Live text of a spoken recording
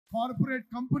Corporate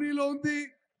కంపెనీలో ఉంది,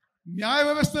 న్యాయ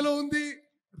వ్యవస్థలో ఉంది,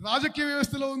 రాజకీయ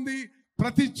వ్యవస్థలో ఉంది,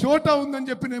 ప్రతి చోట ఉందని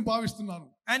చెప్పి నేను భావిస్తున్నాను.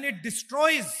 And it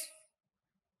destroys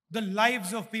the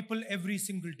lives of people every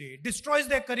single day. It destroys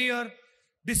their career,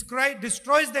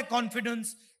 destroys their confidence,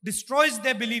 destroys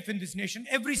their belief in this nation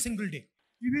every single day.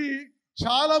 ఇది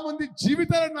చాలా మంది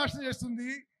జీవితాలను నాశనం చేస్తుంది,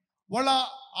 వాళ్ళ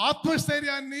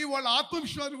ఆత్మస్థైర్యాన్ని, వాళ్ళ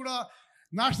ఆత్మవిశ్వాసాన్ని కూడా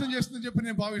నాశనం చేస్తుందని చెప్పి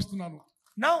నేను భావిస్తున్నాను.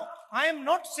 Now, I am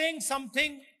not saying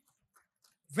something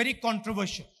very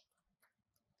controversial.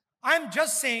 I am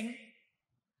just saying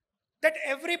that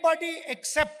everybody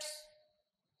accepts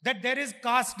that there is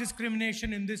caste discrimination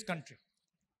in this country.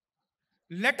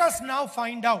 Let us now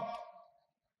find out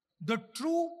the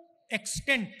true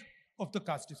extent of the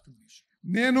caste discrimination.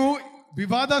 నేను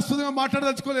వివాదాస్పదంగా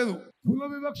మాట్లాడదలుచుకోలేదు. కుల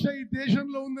వివక్ష ఈ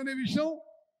దేశంలో ఉందనే విషయం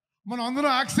మనం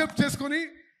అందరం యాక్సెప్ట్ చేసుకొని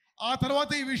ఆ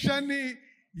తర్వాత ఈ విషయాన్ని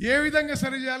ఏ విధంగా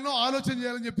సరి చేయాలనో ఆలోచన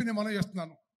చేయాలని చెప్పి నేను మనం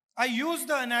చేస్తున్నాను. I use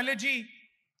the analogy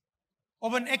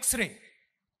of an X-ray.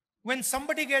 When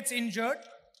somebody gets injured,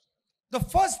 the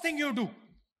first thing you do,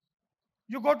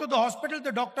 you go to the hospital,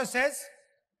 the doctor says,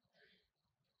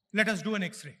 let us do an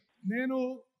X-ray. నేను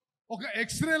ఒక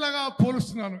ఎక్స్రే లాగా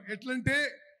పోలుస్తున్నాను. ఎట్లంటే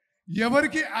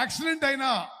ఎవరికి యాక్సిడెంట్ అయినా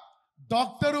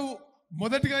doctor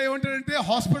మొదటిగా ఏమంటాడంటే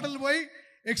hospital పోయి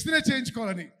x ray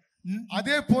చేయించుకోవాలని.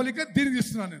 అదే పోలిక దీనికి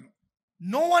ఇస్తున్నాను నేను.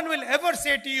 No one will ever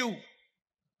say to you,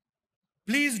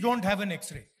 please don't have an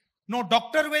X-ray. No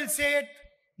doctor will say it.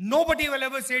 Nobody will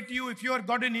ever say to you, if you have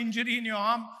got an injury in your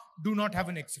arm, do not have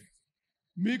an X-ray.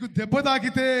 మీకు దెబ్బ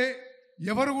తాకితే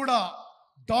ఎవరు కూడా,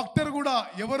 doctor కూడా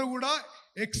ఎవరు కూడా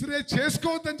x ray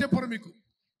చేసుకోవద్దని చెప్పరు మీకు.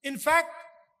 In fact,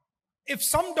 if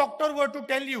some doctor were to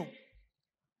tell you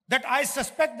that I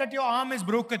suspect that your arm is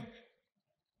broken,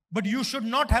 but you should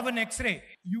not have an X-ray,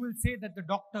 you will say that the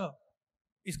doctor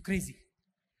is crazy.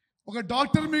 ఒక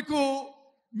doctor మీకు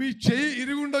మీ చెయ్యి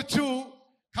ఇరిగి ఉండొచ్చు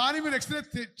కానీ మీరు x ray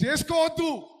చేసుకోవద్దు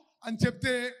అని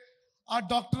చెప్తే ఆ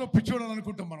డాక్టర్ పిచ్చోడు అని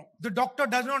అనుకుంటాం మనం. The doctor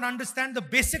does not understand the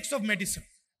basics of medicine.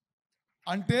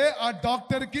 అంటే ఆ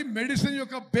డాక్టర్ కి మెడిసిన్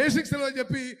యొక్క బేసిక్స్ అని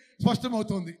చెప్పి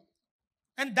స్పష్టమవుతుంది.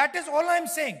 And that is all I am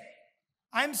saying.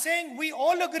 I am saying we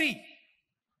all agree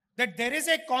that there is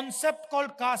a concept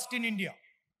called caste in India.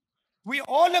 We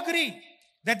all agree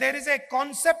that there is a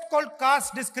concept called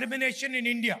caste discrimination in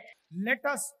India. Let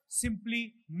us simply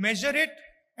measure it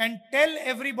and tell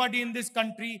everybody in this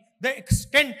country the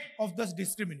extent of this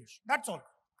discrimination. That's all.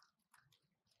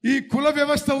 ఈ కుల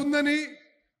వ్యవస్థ ఉందని,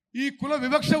 ఈ కుల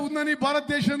వివక్ష ఉందని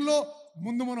భారతదేశంలో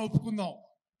ముందు మనం ఒప్పుకుందాం.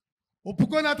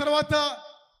 ఒప్పుకొని ఆ తర్వాత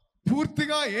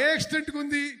పూర్తిగా ఏ ఎక్స్టెంట్కి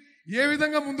ఉంది, ఏ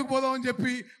విధంగా ముందుకు పోదాం అని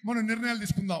చెప్పి మనం నిర్ణయాలు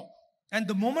తీసుకుందాం. And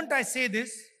the moment I say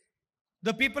this,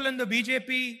 the people in the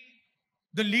BJP,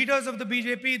 the leaders of the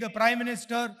BJP, the Prime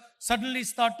Minister suddenly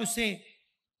start to say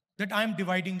that I am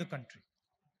dividing the country.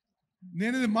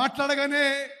 నేను ఇది మాట్లాడగానే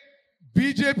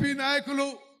బీజేపీ నాయకులు,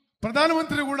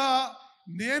 ప్రధానమంత్రి కూడా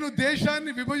నేను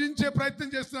దేశాన్ని విభజించే ప్రయత్నం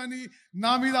చేస్తున్నానని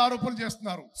నా మీద ఆరోపణలు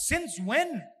చేస్తున్నారు. Since when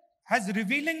has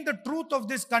revealing the truth of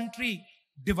this country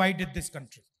divided this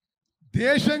country?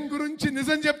 దేశం గురించి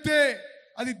నిజం చెప్తే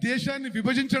అది దేశాన్ని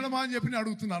విభజించడమా అని చెప్పి నేను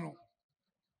అడుగుతున్నాను.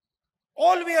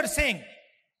 All we are saying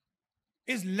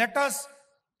is let us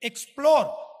explore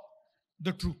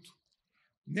the truth.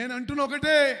 నేను అంటున్న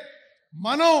ఒకటే,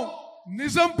 మనం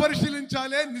నిజం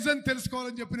పరిశీలించాలి, నిజం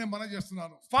తెలుసుకోవాలని చెప్పి నేను మనం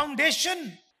చేస్తున్నాను. Foundation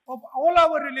of all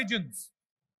our religions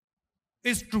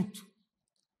is truth.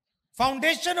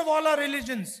 Foundation of all our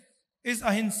religions is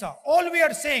ahimsa. All we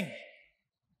are saying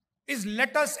is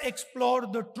let us explore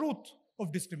the truth of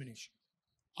discrimination.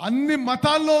 అన్ని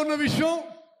మతాల్లో ఉన్న విషయం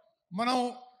మనం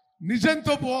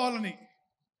నిజంతో పోవాలని,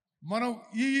 మనం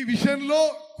ఈ విషయంలో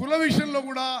కుల విషయంలో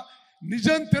కూడా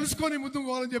నిజం తెలుసుకొని ముందుకు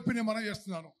పోవాలని చెప్పి నేను మనం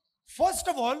చేస్తున్నాను. First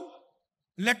of all,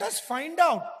 let us find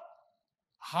out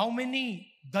how many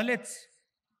Dalits,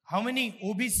 how many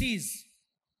OBCs,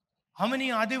 how many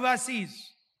Adivasis,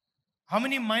 how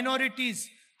many minorities,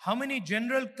 how many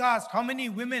general caste, how many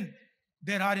women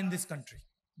there are in this country.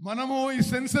 మనము ఈ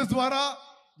census ద్వారా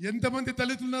ఎంతమంది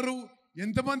దళితులు ఉన్నారు,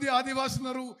 ఎంతమంది ఆదివాసులు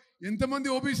ఉన్నారు, ఎంతమంది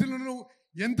ఓబీసీలు ఉన్నారు,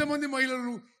 ఎంతమంది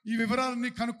మహిళలు, ఈ వివరాలన్నీ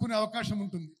కనుక్కునే అవకాశం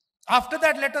ఉంటుంది. After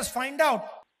that, let us find out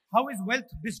how is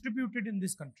wealth distributed in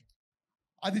this country.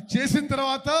 అది చేసిన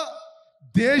తర్వాత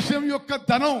దేశం యొక్క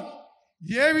ధనం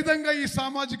ఏ విధంగా ఈ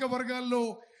సామాజిక వర్గాల్లో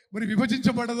మరి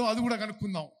విభజించబడదో అది కూడా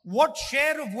కనుక్కుందాం. What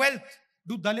share of wealth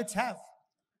do Dalits have?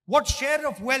 What share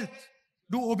of wealth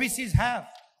do OBCs have?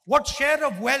 What share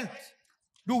of wealth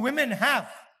do women have?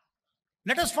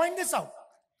 Let us find this out.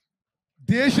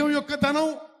 దేశం యొక్క ధనం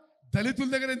దళితుల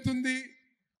దగ్గర ఎంత ఉంది,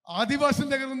 ఆదివాసుల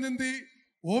దగ్గర ఉంది,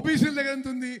 ఓబీసీల దగ్గర ఎంత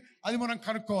ఉంది, అది మనం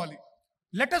కనుక్కోవాలి.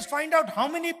 Let us find out how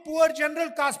many poor general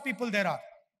caste people there are.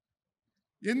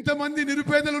 ఎంతమంది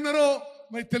నిరుపేదలు ఉన్నారో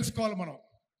మరి తెలుసుకోవాలి మనం.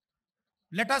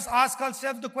 Let us ask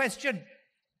ourselves the question,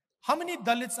 how many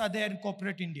Dalits are there in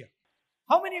corporate India?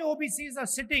 How many OBCs are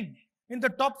sitting in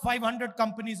the top 500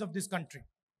 companies of this country?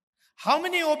 How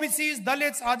many OBCs,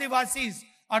 Dalits, Adivasis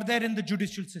are there in the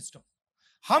judicial system?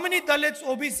 How many Dalits,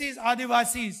 OBCs,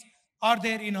 Adivasis are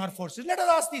there in our forces? Let us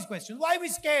ask these questions. Why are we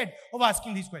scared of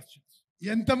asking these questions?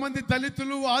 ఎంతమంది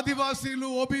దళితులు, ఆదివాసీలు,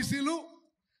 ఓబీసీలు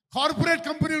corporate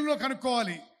కంపెనీల్లో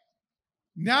కనుక్కోవాలి,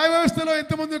 న్యాయ వ్యవస్థలో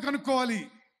ఎంతమంది కనుక్కోవాలి,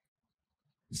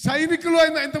 సైనికులు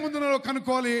ఎంతమంది ఉన్నారో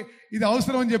కనుక్కోవాలి. ఇది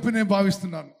అవసరం అని చెప్పి నేను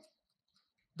భావిస్తున్నాను.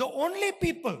 The only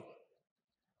people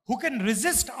who can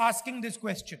resist asking this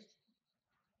question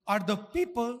are the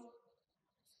people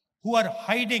who are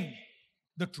hiding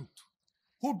the truth,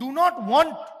 who do not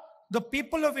want the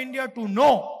people of India to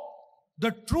know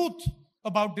the truth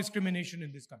about discrimination in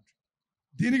this country.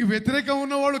 దీనికి వ్యతిరేకం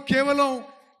ఉన్న వాళ్ళు కేవలం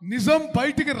నిజం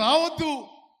బయటికి రావద్దు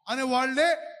అనే వాళ్ళే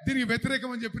దీనికి వ్యతిరేకం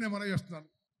అని చెప్పి నేను మనవి చేస్తున్నాను.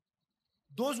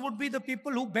 Those would be the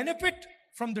people who benefit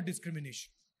from the discrimination.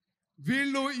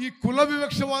 వీళ్ళు ఈ కుల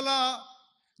వివక్ష వల్ల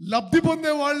లబ్ధి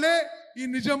పొందే వాళ్ళే ఈ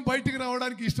నిజం బయటికి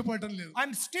రావడానికి ఇష్టపడటం లేదు.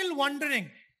 I'm still wondering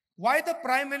why the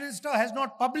Prime Minister has not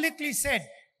publicly said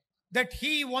that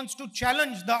he wants to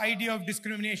challenge the idea of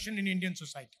discrimination in Indian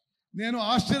society. నేను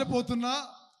ఆశ్చర్యపోతున్నా,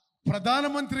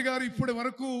 ప్రధానమంత్రి గారు ఇప్పటి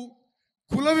వరకు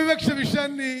కుల వివక్ష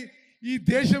విషయాన్ని ఈ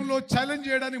దేశంలో ఛాలెంజ్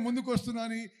చేయడానికి ముందుకు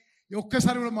వస్తున్నానని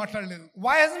ఒక్కసారి కూడా మాట్లాడలేదు.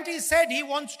 Why hasn't he said he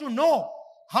wants to know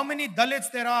how many Dalits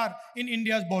there are in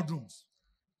India's boardrooms?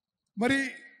 మరి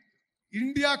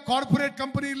ఇండియా కార్పొరేట్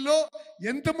కంపెనీల్లో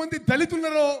ఎంతమంది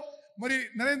దళితులున్నారో మరి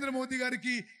నరేంద్ర మోదీ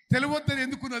గారికి తెలియవద్దని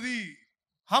ఎందుకున్నది?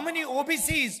 How many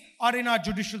OBCs are in our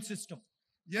judicial system?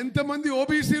 ఎంతమంది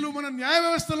ఓబీసీలు మన న్యాయ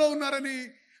వ్యవస్థలో ఉన్నారని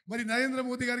మరి నరేంద్ర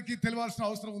మోదీ గారికి తెలియాల్సిన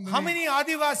అవసరం ఉంది. How many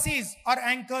Adivasis are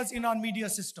anchors in our media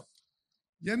system?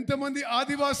 ఎంతమంది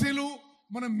ఆదివాసీలు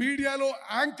మన మీడియాలో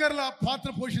యాంకర్ల పాత్ర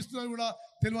పోషిస్తున్నారు కూడా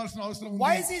తెలియాల్సిన అవసరం ఉంది.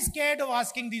 Why is he scared of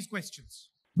asking these questions?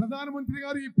 ప్రధానమంత్రి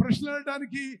గారు ఈ ప్రశ్నలు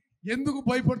అడగడానికి ఎందుకు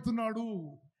భయపడుతున్నాడు?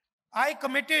 I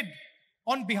committed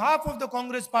on behalf of the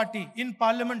Congress party in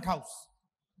Parliament House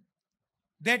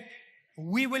that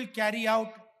we will carry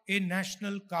out a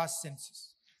national caste census.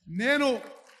 నేను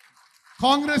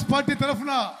కాంగ్రెస్ పార్టీ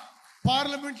తరఫున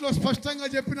పార్లమెంట్ లో స్పష్టంగా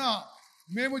చెప్పిన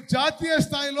మేము జాతీయ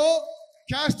స్థాయిలో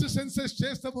క్యాస్ట్ సెన్సస్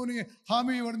చేస్తామని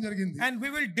హామీ ఇవ్వడం జరిగింది. And we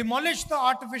will demolish the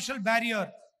artificial barrier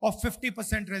of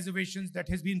 50% reservations that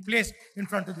has been placed in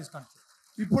front of this country.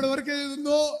 ఇప్పటి వరకు ఏది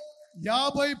ఉందో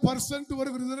 50%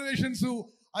 వరకు రిజర్వేషన్స్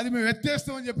అది మేము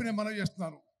ఎత్తేస్తామని చెప్పి నేను మనవి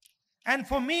చేస్తున్నాను. And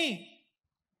for me,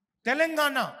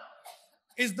 Telangana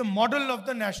is the model of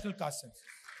the national caste census.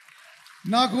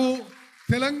 నాకు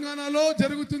తెలంగాణలో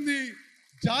జరుగుతుంది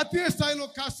జాతీయ స్థాయిలో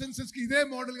కాస్ట్ సెన్సస్ కి ఇదే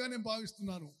మోడల్ గా నేను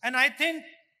భావిస్తున్నాను. And I think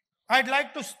I'd like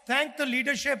to thank the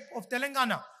leadership of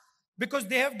Telangana because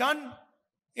they have done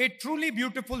a truly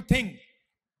beautiful thing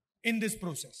in this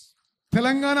process.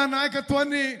 Telangana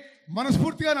నాయకత్వాన్ని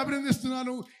మనస్ఫూర్తిగా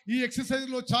అభినందిస్తున్నాను. ఈ ఎక్సర్సైజ్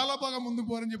లో చాలా బాగా ముందుకు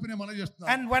పోవాలని చెప్పి నేను మనవి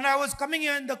చేస్తున్నాను. And when I was coming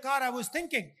here in the car, I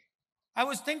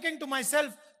was thinking to myself,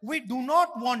 we do not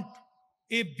want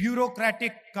a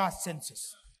bureaucratic caste census.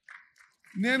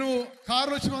 నేను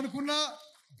కారు వచ్చి అనుకున్నా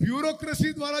బ్యూరోక్రసీ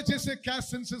ద్వారా చేసే క్యాస్ట్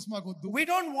సెన్సస్ మాకు వద్దు. We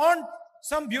don't want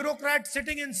some bureaucrat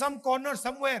sitting in some corner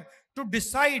somewhere to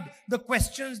decide the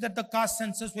questions that the caste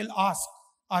census will ask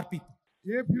our people.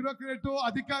 ఏ బ్యూరోక్రాటో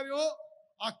అధికారియో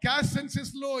ఆ caste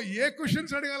census లో ఏ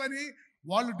questions అడగాలని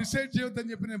వాళ్ళు డిసైడ్ చేయొద్దని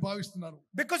చెప్పి నేను భావిస్తున్నాను.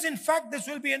 Because in fact this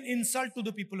will be an insult to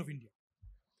the people of India.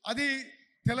 అది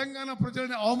తెలంగాణ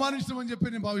ప్రజలను అవమానించడం అని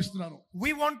చెప్పి నేను భావిస్తున్నాను.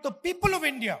 We want the people of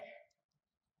India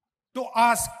to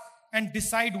ask and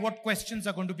decide what questions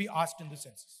are going to be asked in the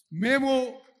census. మేము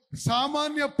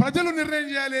సామాన్య ప్రజలు నిర్ణయం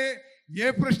చేయాలి ఏ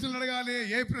ప్రశ్నలు అడగాలి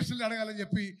ఏ ప్రశ్నలు అడగాలని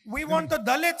చెప్పి. We want the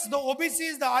Dalits, the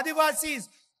OBCs, the Adivasis,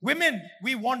 women,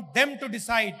 we want them to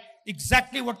decide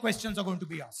exactly what questions are going to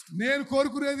be asked. నేను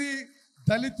కోరుకునేది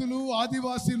దళితులు,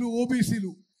 ఆదివాసీలు,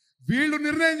 ఓబీసీలు వీళ్ళు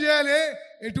నిర్ణయం చేయాలి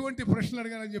ఎటువంటి ప్రశ్నలు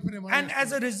అడగాలని చెప్పి. And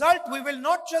as a result, we will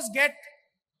not just get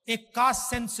a caste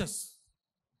census.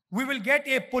 We will get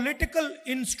a political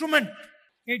instrument,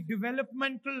 a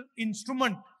developmental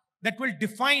instrument that will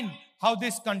define how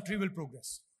this country will progress.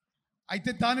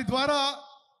 అయితే దాని ద్వారా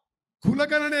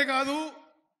కులగణనే కాదు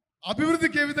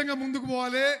అభివృద్ధికి ఏ విధంగా ముందుకు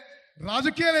పోవాలి,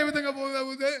 రాజకీయాలు ఏ విధంగా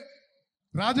పోవాలి,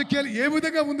 రాజకీయాలు ఏ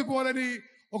విధంగా ముందుకు పోవాలని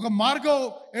ఒక మార్గం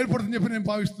ఏర్పడుతుందని చెప్పి నేను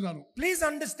భావిస్తున్నాను. Please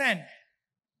understand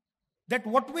that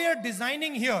what we are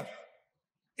designing here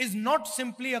is not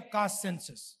simply a caste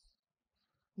census.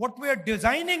 What we are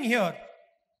designing here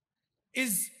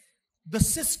is the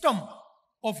system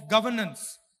of governance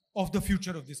of the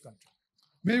future of this country.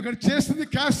 మేము ఇక్కడ చేస్తుంది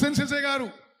క్యాస్ట్ సెన్సెస్ గారు.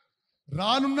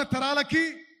 రానున్న తరాలకి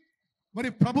మరి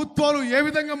ప్రభుత్వాలు ఏ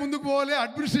విధంగా ముందుకు పోవాలి,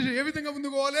 అడ్మినిస్ట్రేషన్ ఏ విధంగా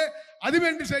ముందుకు పోవాలి, అది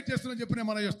మేము డిసైడ్ చేస్తున్నాం చెప్పి నేను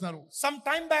మనం చేస్తున్నారు. Some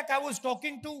time back I was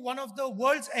talking to one of the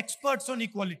world's experts on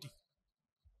equality.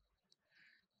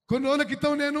 కొన్ని రోజుల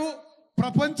క్రితం నేను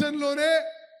ప్రపంచంలోనే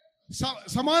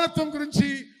సమానత్వం గురించి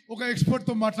ఒక ఎక్స్పర్ట్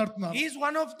తో మాట్లాడుతున్నాను. He is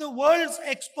one of the world's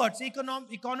experts,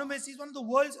 economist. He is one of the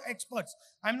world's experts.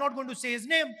 I'm not going to say his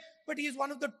name, but he is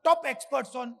one of the top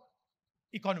experts on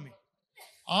economy.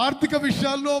 ఆర్థిక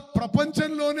విషయాల్లో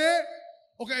ప్రపంచంలోనే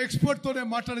ఒక expert తోనే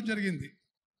మాట్లాడడం జరిగింది.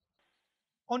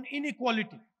 On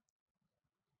inequality.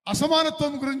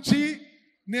 అసమానత్వం గురించి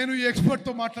నేను ఈ ఎక్స్పర్ట్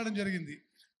తో మాట్లాడడం జరిగింది.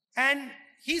 And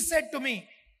he said to me,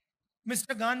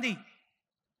 Mr. Gandhi,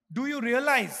 do you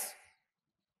realize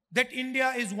that India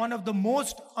is one of the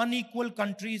most unequal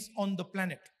countries on the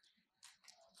planet?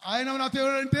 ఆయన నాతో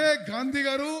ఏమంటే, గాంధీ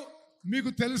గారు మీకు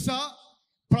తెలుసా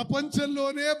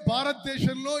ప్రపంచంలోనే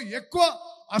భారతదేశంలో ఎక్కువ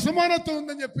అసమానత్వం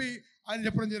ఉందని చెప్పి ఆయన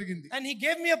చెప్పడం జరిగింది. And he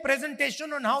gave me a presentation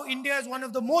on how India is one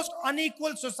of the most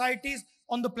unequal societies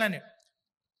on the planet.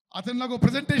 అతను నాకు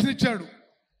ప్రెజెంటేషన్ ఇచ్చాడు.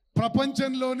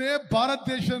 ప్రపంచంలోనే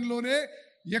భారతదేశంలోనే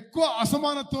ఎక్కువ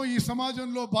అసమానత్వం ఈ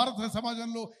సమాజంలో, భారత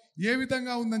సమాజంలో ఏ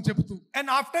విధంగా ఉందని చెప్తూ. And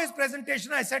after his presentation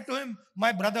I said to him,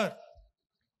 my brother,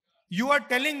 you are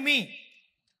telling me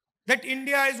that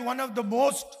India is one of the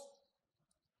most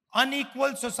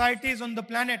unequal societies on the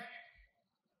planet,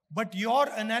 but your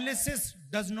analysis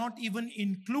does not even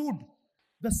include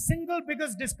the single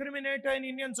biggest discriminator in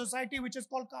Indian society, which is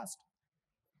called caste.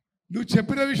 నువ్వు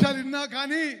చెప్పిన విషయాలు విన్నా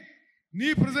కానీ నీ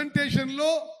presentation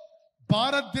లో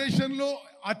భారతదేశంలో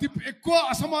అతి ఎక్కువ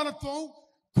అసమానత్వం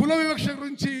కుల వివక్ష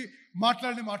గురించి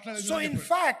మాట్లాడలేదు. So in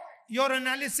fact your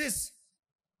analysis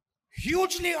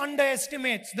hugely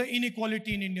underestimates the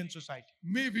inequality in Indian society.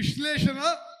 మీ విశ్లేషణ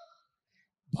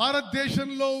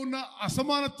భారతదేశంలో ఉన్న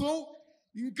అసమానత్వం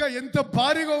ఇంకా ఎంత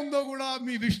భారీగా ఉందో కూడా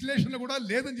మీ విశ్లేషణ కూడా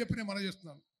లేదని చెప్పి నేను మనం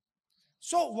చేస్తున్నాను.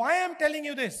 So why I'm telling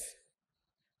you this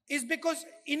is because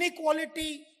inequality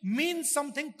means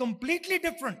something completely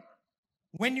different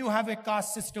when you have a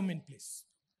caste system in place.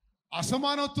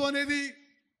 అసమానత్వం అనేది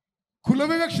కుల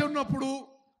వివక్ష ఉన్నప్పుడు,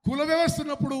 కుల వ్యవస్థ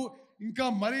ఉన్నప్పుడు ఇంకా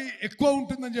మరీ ఎక్కువ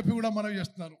ఉంటుందని చెప్పి కూడా మనం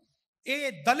చేస్తున్నాను. A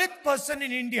Dalit person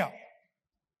in India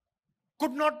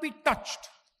could not be touched.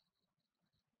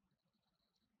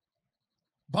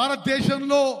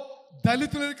 భారతదేశంలో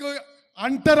దళితులకు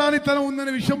అంటరానితనం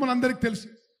ఉందనే విషయం మనందరికీ తెలుసు.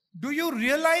 Do you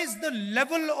realize the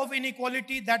level of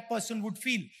inequality that person would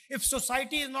feel if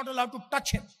society is not allowed to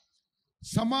touch him?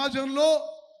 సమాజంలో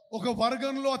ఒక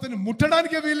వర్గంలో అతన్ని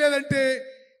ముట్టడానికే వీల్లేదంటే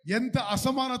ఎంత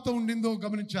అసమానత్వం ఉండిందో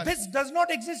గమనించాలి. This does not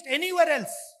exist anywhere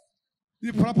else.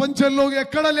 ఇది ప్రపంచంలో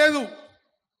ఎక్కడ లేదు.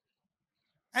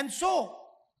 And so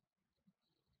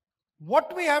what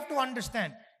we have to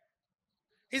understand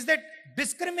is that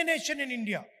discrimination in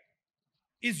India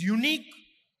is unique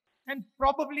and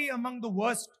probably among the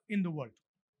worst in the world.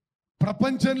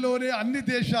 ప్రపంచంలోనే అన్ని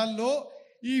దేశాల్లో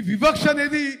ఈ వివక్ష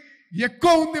అనేది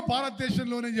ఎక్కువ ఉంది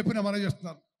భారతదేశంలోనే చెప్పి నేను మనం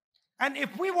చేస్తున్నాను. And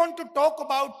if we want to talk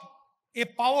about a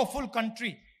powerful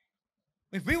country,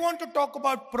 if we want to talk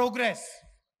about progress,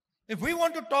 if we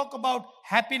want to talk about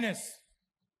happiness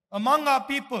among our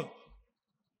people,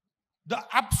 the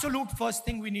absolute first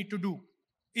thing we need to do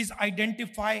is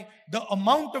identify the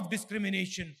amount of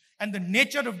discrimination and the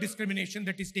nature of discrimination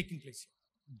that is taking place.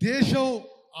 దేశం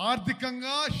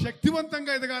ఆర్థికంగా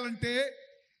శక్తివంతంగా ఎదగాలంటే,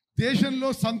 దేశంలో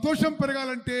సంతోషం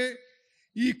పెరగాలంటే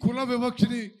ఈ కుల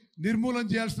వివక్షని నిర్మూలన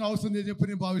చేయాల్సిన అవసరం అని చెప్పి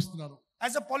నేను భావిస్తున్నాను.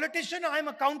 As a politician, I am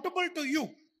accountable to you.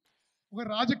 ఒక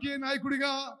రాజకీయ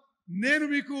నాయకుడిగా నేను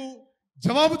మీకు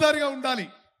జవాబుదారీగా ఉండాలి.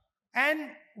 And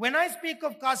when I speak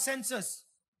of caste census,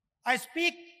 I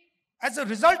speak as a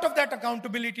result of that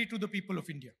accountability to the people of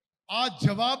India. ఆ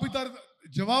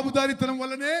జవాబుదారీతనం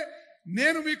వల్లనే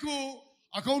నేను మీకు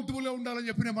అకౌంటబుల్ గా ఉండాలని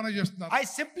చెప్పి నేను మనం చేస్తున్నాను. I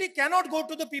simply cannot go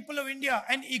to the people of India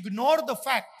and ignore the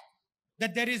fact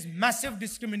that there is massive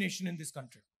discrimination in this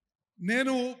country.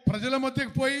 నేను ప్రజల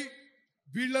మధ్యకు పోయి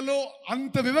వీళ్ళలో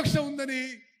అంత వివక్ష ఉందని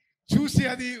చూసి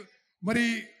అది మరి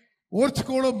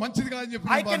ఓర్చుకోవడం మంచిది కాదని చెప్పి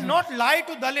I cannot lie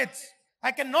to Dalits.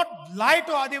 I cannot lie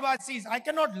to Adivasis. I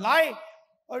cannot lie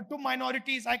to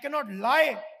minorities. I cannot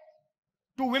lie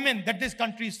to women that this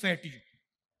country is fair to you.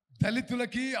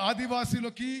 దళితులకి,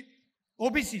 ఆదివాసీలకి,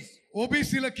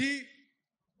 ఓబీసీలకి,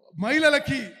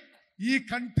 మహిళలకి ఈ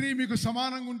కంట్రీ మీకు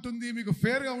సమానంగా ఉంటుంది, మీకు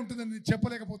ఫేర్ గా ఉంటుందని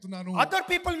చెప్పలేకపోతున్నాను. Other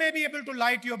people may be able to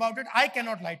lie to you about it. I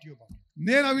cannot lie to you about it.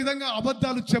 నేను ఆ విధంగా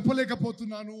అబద్ధాలు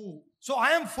చెప్పలేకపోతున్నాను. So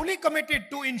I am fully committed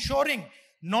to ensuring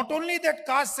not only that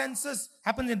caste census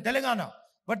happens in Telangana,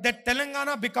 but that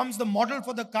Telangana becomes the model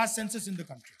for the caste census in the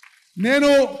country. నేను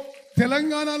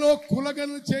తెలంగాణలో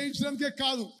కులగణన చేయించడానికే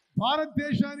కాదు,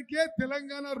 భారతదేశానికే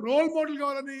Telangana role model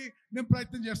కావాలని నేను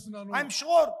ప్రయత్నం చేస్తున్నాను. I'm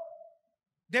sure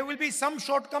there will be some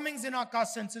shortcomings in our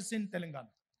caste census in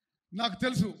Telangana. నాకు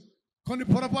తెలుసు కొన్ని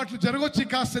పొరపాట్లు జరగొచ్చు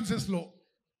కాస్ట్ సెన్సస్ లో.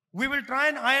 We will try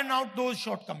and iron out those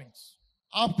shortcomings.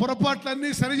 ఆ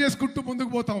పొరపాట్లన్నీ సరి చేసుకుంటూ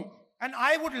ముందుకు పోతాం. And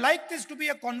I would like this to be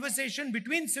a conversation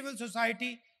between civil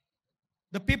society,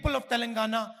 the people of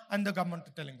Telangana and the government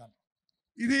of Telangana.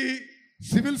 ఇది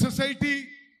civil society,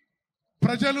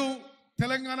 ప్రజలు,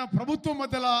 తెలంగాణ ప్రభుత్వం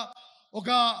మధ్యలో ఒక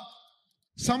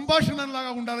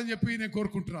సంభాషణలాగా ఉండాలని చెప్పి నేను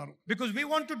కోరుకుంటున్నాను. Because we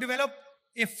want to develop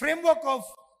a framework of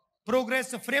progress,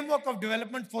 a framework of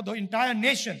development for the entire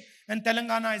nation, and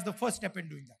Telangana is the first step in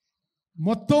doing that.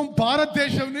 మొత్తం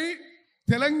భారతదేశంని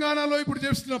తెలంగాణలో ఇప్పుడు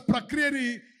చేస్తున్న ప్రక్రియని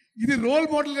ఇది రోల్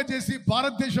మోడల్ గా చేసి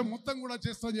భారతదేశం మొత్తం కూడా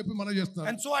చేస్తామని చెప్పి మనం చేస్తాం.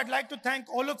 And so I'd like to thank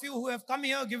all of you who have come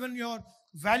here, given your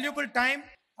valuable time.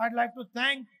 I'd like to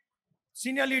thank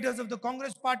senior leaders of the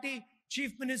Congress Party,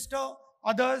 Chief Minister,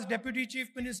 others, Deputy Chief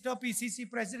Minister, PCC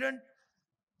President.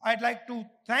 I'd like to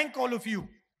thank all of you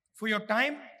for your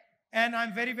time, and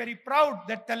I'm very, very proud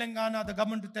that Telangana, the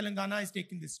government of Telangana, is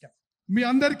taking this step. మీ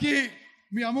అందరికీ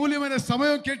మీ అమూల్యమైన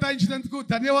సమయం కేటాయించినందుకు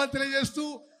ధన్యవాదాలు తెలియజేస్తూ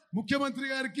ముఖ్యమంత్రి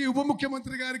గారికి, ఉప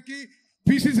ముఖ్యమంత్రి గారికి,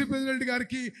 పిసిసి ప్రెసిడెంట్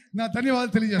గారికి నా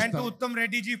ధన్యవాదాలు తెలియజేస్తాను. And to Uttam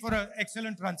Reddy ji for an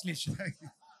excellent translation.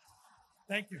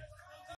 Thank you.